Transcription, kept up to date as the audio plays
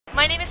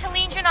My name is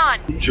Helene Janan.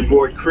 It's your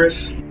boy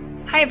Chris.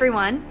 Hi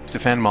everyone.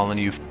 Stefan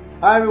Molyneux.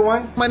 Hi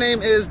everyone. My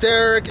name is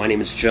Derek. My name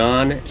is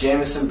John.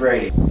 Jamison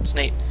Brady. It's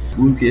Nate.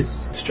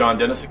 Lucas. It's John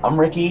Dennis. I'm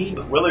Ricky.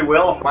 Willie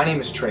Will. My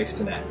name is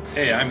Trace Tanette.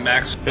 Hey, I'm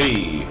Max.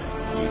 Hey.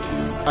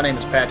 My name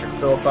is Patrick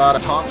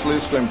Philpott. Hans Lee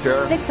Slim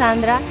Terror.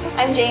 Alexandra.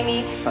 I'm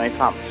Jamie. Hi,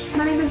 Tom.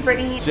 My name is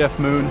Brittany. Jeff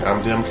Moon.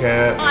 I'm Jim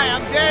Cat. Hi,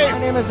 I'm Dave. My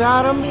name is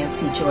Adam.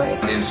 Nancy Joy.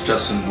 My name is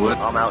Justin Wood.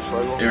 I'm Al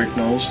Schlegel. Eric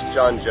Knowles.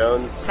 John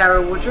Jones.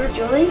 Tara Woodruff.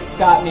 Julie.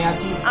 Scott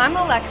Nancy. I'm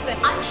Alexa.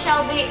 I'm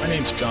Shelby. My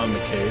name's John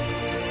McCabe.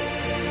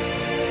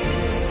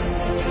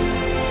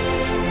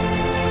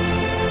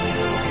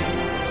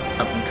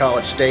 I'm from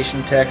College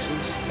Station,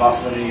 Texas.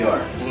 Buffalo, New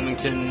York.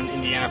 Bloomington,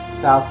 Indiana.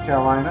 South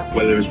Carolina.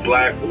 Whether it's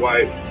black,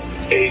 white,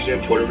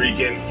 Asian, Puerto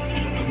Rican,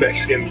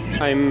 Mexican.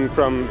 I'm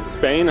from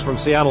Spain. From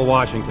Seattle,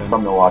 Washington.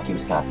 From Milwaukee,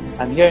 Wisconsin.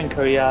 I'm here in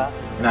Korea.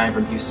 And I'm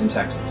from Houston,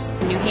 Texas.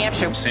 New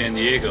Hampshire. From San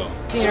Diego.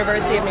 The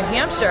University of New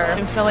Hampshire.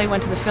 In Philly,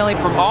 went to the Philly.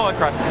 From all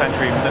across the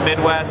country, from the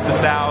Midwest, the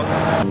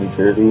South. New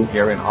Jersey.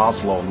 Here in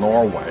Oslo,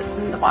 Norway.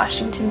 From the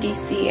Washington,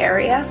 D.C.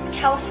 area.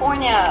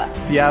 California.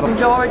 Seattle. From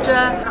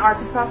Georgia.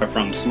 Arkansas.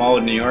 From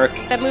Smallwood, New York.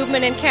 The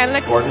movement in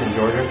Canada. Portland,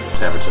 Georgia.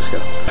 San Francisco.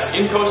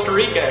 In Costa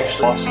Rica,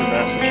 actually. Boston,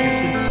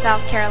 Massachusetts.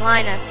 South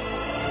Carolina.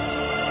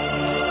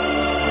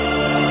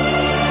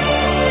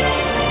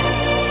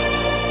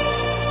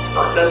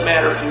 It doesn't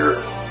matter if you're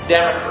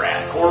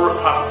Democrat or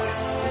Republican.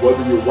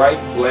 Whether you're white,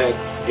 black,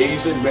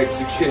 Asian,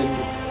 Mexican,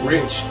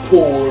 rich,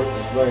 poor,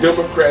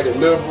 Democratic,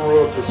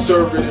 liberal,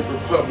 conservative,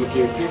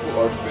 Republican, people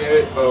are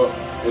fed up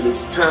and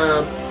it's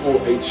time for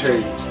a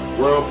change.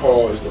 Ron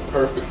Paul is the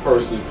perfect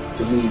person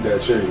to lead that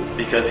change.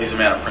 Because he's a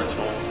man of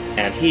principle.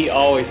 And he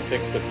always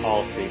sticks to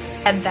policy.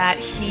 And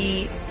that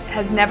he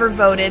has never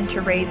voted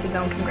to raise his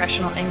own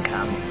congressional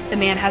income. The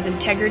man has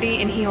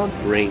integrity and he'll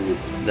bring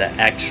the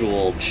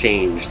actual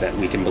change that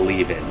we can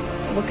believe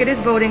in. Look at his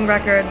voting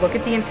record, look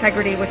at the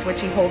integrity with which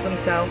he holds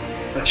himself.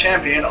 A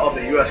champion of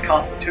the U.S.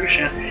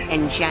 Constitution.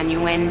 And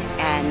genuine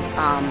and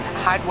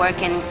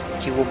hardworking.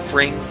 He will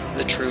bring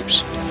the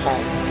troops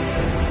home.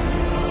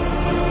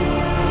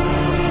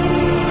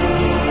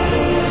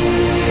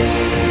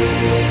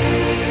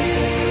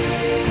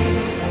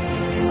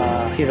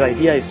 His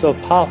idea is so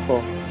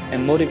powerful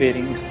and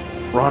motivating.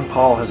 Ron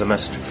Paul has a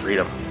message of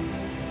freedom,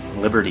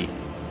 liberty,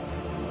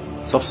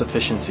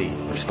 self-sufficiency,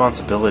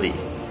 responsibility.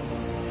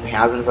 He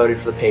hasn't voted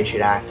for the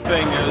Patriot Act. The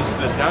thing is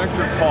that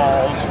Dr.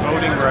 Paul's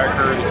voting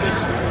record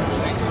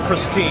is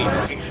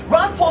pristine.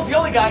 Ron Paul's the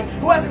only guy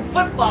who hasn't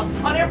flip-flopped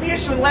on every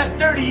issue in the last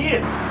 30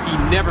 years. He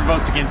never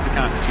votes against the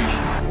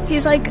Constitution.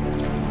 He's like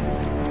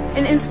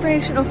an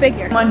inspirational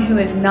figure. One who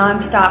has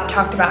nonstop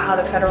talked about how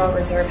the Federal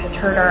Reserve has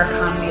hurt our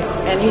economy.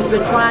 And he's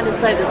been trying to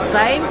say the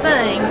same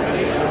things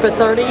for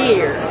 30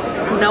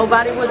 years.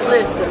 Nobody was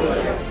listening.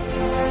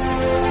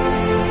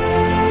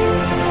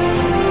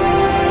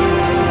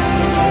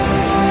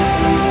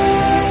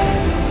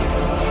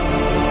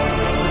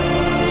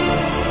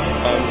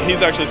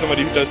 He's actually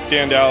somebody who does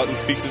stand out and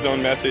speaks his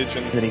own message.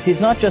 And he's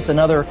not just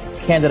another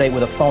candidate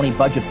with a phony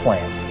budget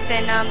plan.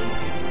 And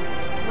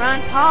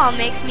Ron Paul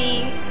makes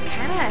me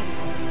kind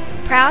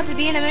of proud to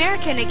be an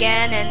American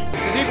again. And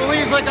because he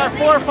believes like our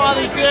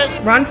forefathers did.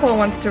 Ron Paul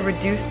wants to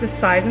reduce the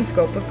size and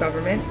scope of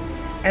government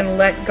and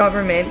let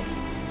government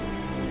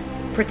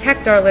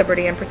protect our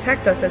liberty and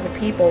protect us as a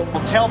people.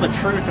 We'll tell the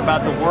truth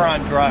about the war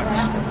on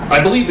drugs.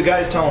 I believe the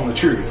guy's telling the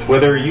truth.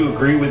 Whether you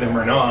agree with him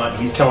or not,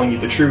 he's telling you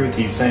the truth.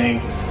 He's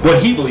saying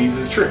what he believes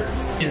is true.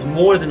 He's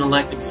more than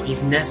electable.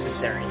 He's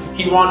necessary.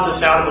 He wants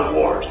us out of the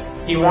wars.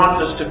 He wants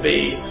us to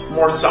be a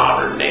more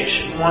sovereign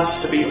nation. He wants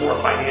us to be more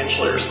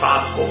financially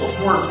responsible. But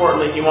more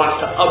importantly, he wants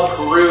to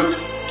uproot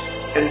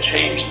and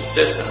change the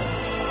system.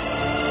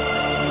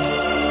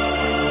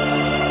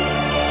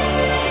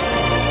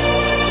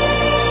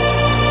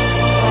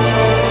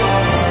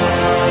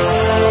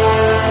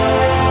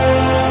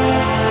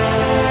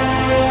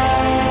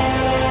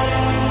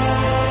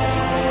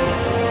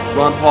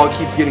 Ron Paul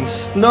keeps getting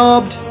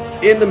snubbed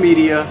in the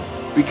media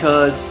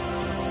because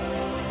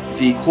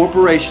the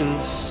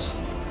corporations,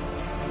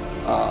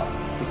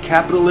 the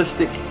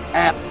capitalistic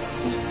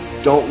apples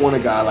don't want a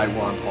guy like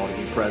Ron Paul to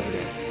be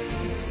president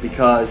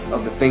because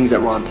of the things that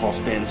Ron Paul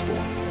stands for.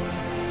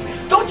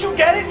 Don't you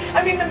get it?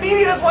 I mean, the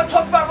media doesn't want to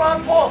talk about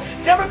Ron Paul.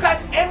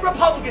 Democrats and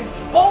Republicans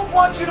both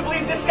want you to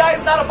believe this guy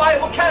is not a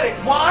viable candidate.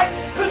 Why?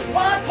 Because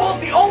Ron Paul's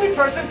the only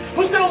person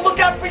who's going to look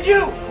out for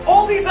you.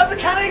 All these other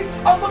candidates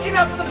are looking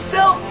out for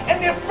themselves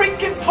and their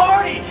freaking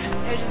party.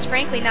 They're just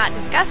frankly not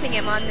discussing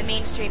him on the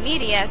mainstream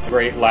media. So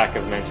great lack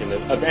of mention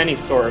of any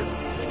sort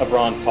of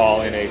Ron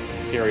Paul in a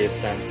serious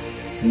sense.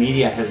 The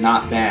media has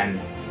not been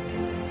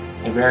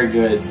a very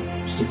good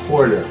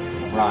supporter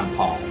of Ron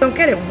Paul. I don't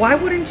get it. Why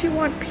wouldn't you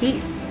want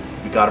peace?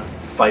 We got to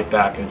fight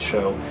back and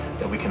show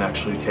that we can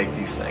actually take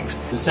these things.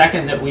 The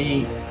second that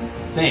we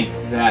think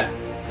that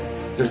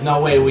there's no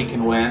way we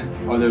can win,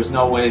 or there's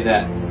no way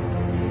that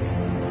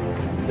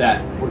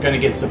we're going to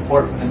get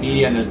support from the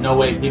media, and there's no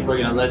way people are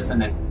going to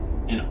listen,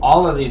 and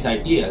all of these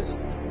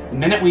ideas, the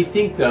minute we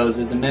think those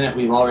is the minute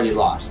we've already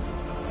lost.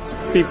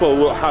 people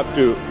will have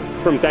to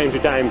from time to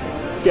time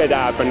get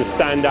up and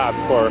stand up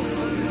for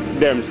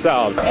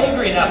themselves.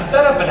 Angry enough,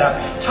 fed up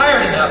enough,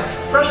 tired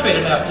enough,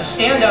 frustrated enough to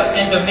stand up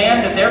and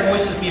demand that their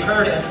voices be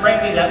heard, and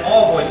frankly that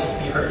all voices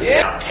be heard.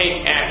 Yeah.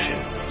 Take action.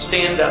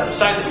 Stand up.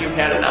 Decide that you've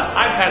had enough.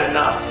 I've had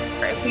enough.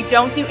 If we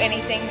don't do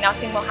anything,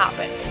 nothing will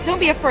happen. Don't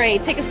be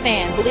afraid. Take a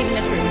stand. Believe in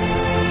the truth.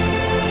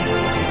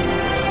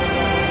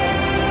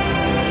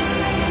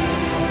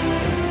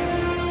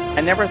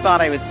 I never thought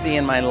I would see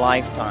in my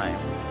lifetime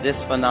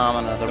this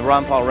phenomena, the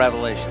Ron Paul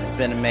revelation. It's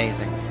been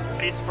amazing.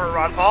 Do you support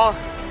Ron Paul?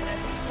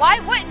 Why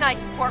wouldn't I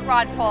support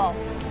Ron Paul?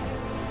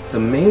 It's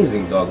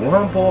amazing, dog.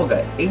 Ron Paul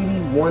got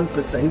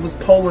 81%. He was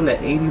polling at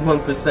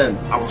 81%.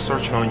 I was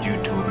searching on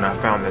YouTube and I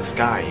found this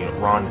guy,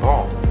 Ron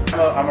Paul.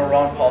 I'm a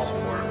Ron Paul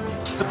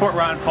supporter. Support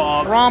Ron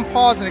Paul. Ron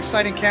Paul is an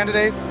exciting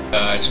candidate.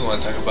 I just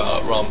want to talk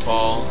about Ron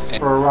Paul.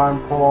 For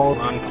Ron Paul.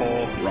 Ron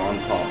Paul. Ron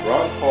Paul.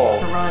 Ron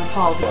Paul. Ron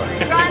Paul.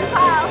 Ron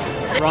Paul.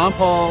 Ron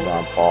Paul.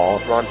 Ron Paul.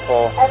 Ron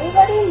Paul.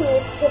 Everybody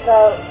needs to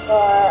vote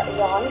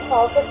for Ron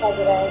Paul for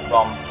president.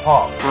 Ron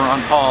Paul. For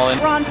Ron Paul.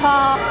 And Ron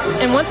Paul.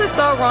 And once I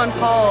saw Ron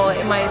Paul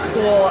in my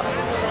school,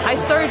 I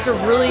started to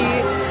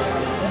really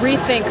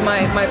rethink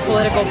my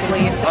political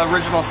beliefs.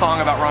 Original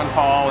song about Ron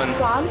Paul and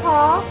Ron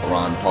Paul.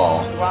 Ron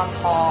Paul. Ron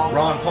Paul.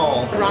 Ron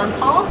Paul. Ron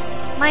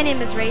Paul. My name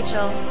is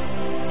Rachel,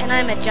 and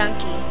I'm a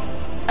junkie.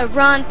 A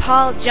Ron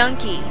Paul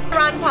junkie.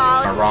 Ron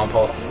Paul. Ron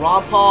Paul.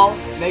 Ron Paul,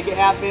 make it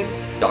happen.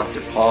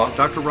 Dr. Paul.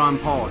 Dr. Ron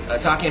Paul.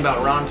 Talking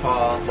about Ron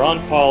Paul.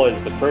 Ron Paul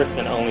is the first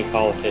and only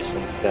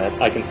politician that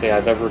I can say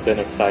I've ever been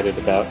excited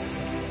about.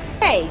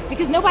 Hey,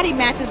 because nobody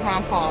matches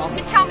Ron Paul.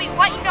 You tell me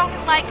what you don't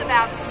like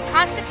about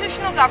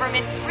constitutional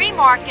government, free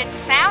markets,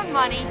 sound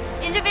money,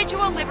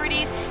 individual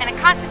liberties, and a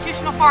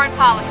constitutional foreign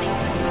policy.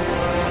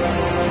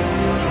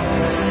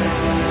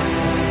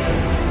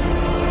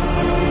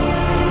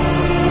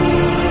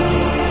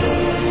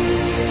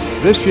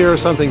 This year,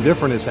 something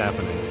different is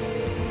happening.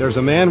 There's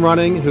a man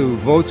running who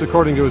votes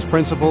according to his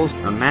principles.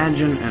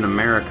 Imagine an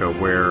America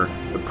where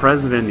the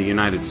President of the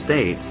United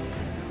States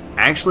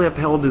actually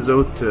upheld his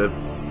oath to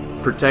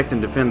protect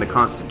and defend the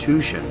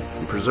Constitution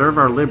and preserve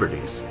our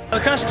liberties.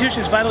 The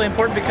Constitution is vitally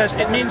important because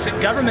it means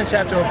that governments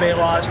have to obey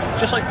laws,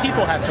 just like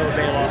people have to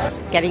obey laws.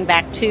 Getting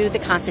back to the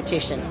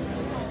Constitution.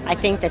 I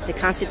think that the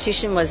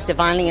Constitution was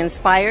divinely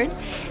inspired,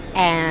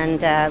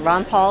 and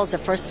Ron Paul, as the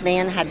first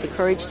man, had the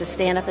courage to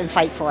stand up and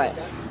fight for it.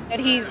 That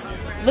he's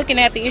looking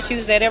at the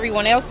issues that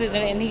everyone else is,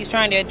 and he's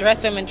trying to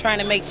address them and trying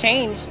to make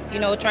change,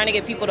 trying to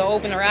get people to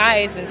open their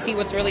eyes and see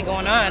what's really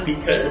going on.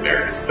 Because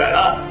America's fed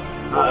up.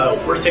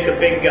 We're sick of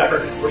big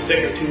government. We're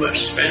sick of too much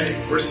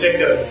spending. We're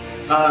sick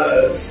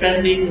of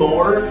spending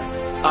more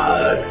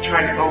to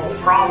try to solve a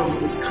problem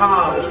that was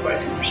caused by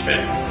too much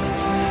spending.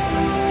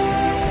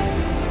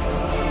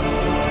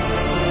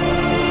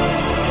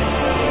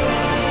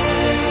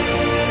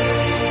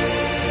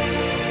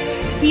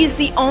 He is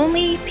the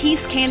only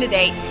peace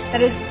candidate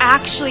that is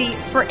actually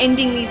for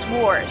ending these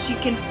wars. You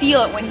can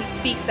feel it when he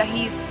speaks that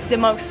he's the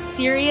most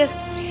serious,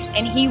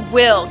 and he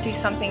will do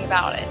something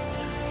about it.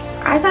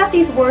 I thought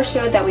these wars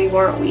showed that we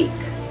weren't weak.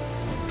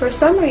 For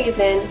some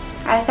reason,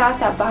 I thought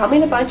that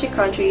bombing a bunch of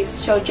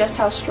countries showed just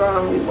how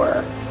strong we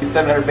were.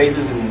 700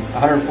 bases in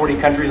 140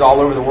 countries all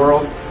over the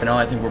world.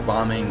 I think we're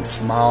bombing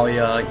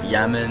Somalia,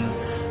 Yemen,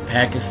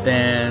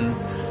 Pakistan,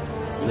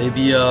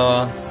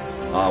 Libya.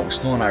 We're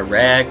still in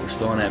Iraq, we're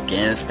still in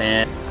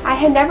Afghanistan. I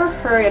had never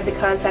heard of the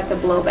concept of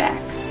blowback.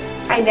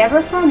 I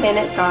never for a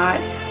minute thought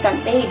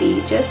that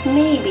maybe, just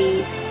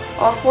maybe,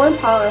 our foreign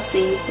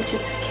policy, which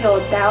has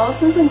killed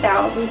thousands and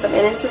thousands of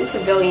innocent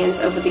civilians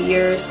over the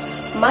years,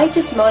 might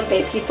just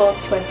motivate people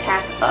to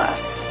attack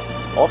us.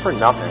 All for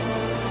nothing.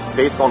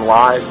 Based on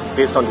lies,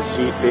 based on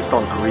deceit, based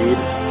on greed.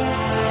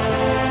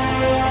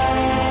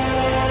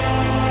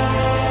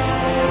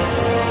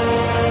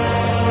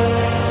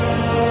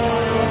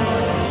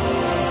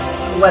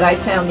 What I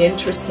found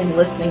interesting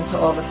listening to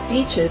all the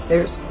speeches,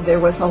 there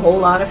was a whole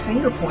lot of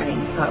finger pointing.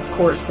 Of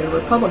course, they're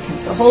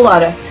Republicans. A whole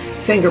lot of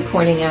finger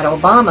pointing at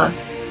Obama.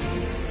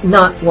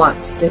 Not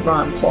once did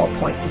Ron Paul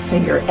point the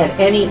finger at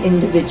any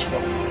individual.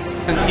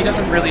 And he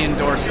doesn't really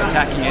endorse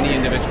attacking any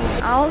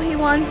individuals. All he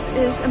wants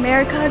is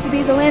America to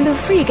be the land of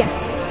the free again.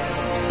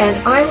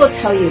 And I will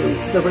tell you,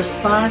 the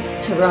response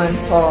to Ron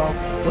Paul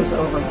was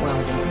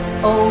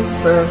overwhelming.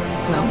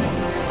 Overwhelming.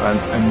 An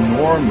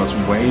enormous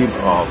wave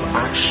of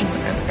action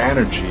and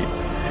energy.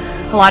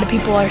 A lot of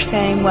people are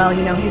saying, well,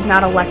 he's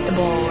not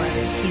electable, or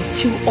he's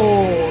too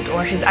old,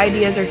 or his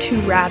ideas are too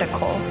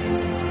radical.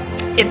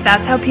 If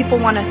that's how people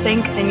want to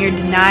think, then you're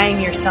denying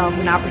yourselves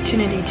an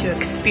opportunity to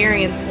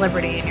experience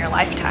liberty in your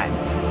lifetime.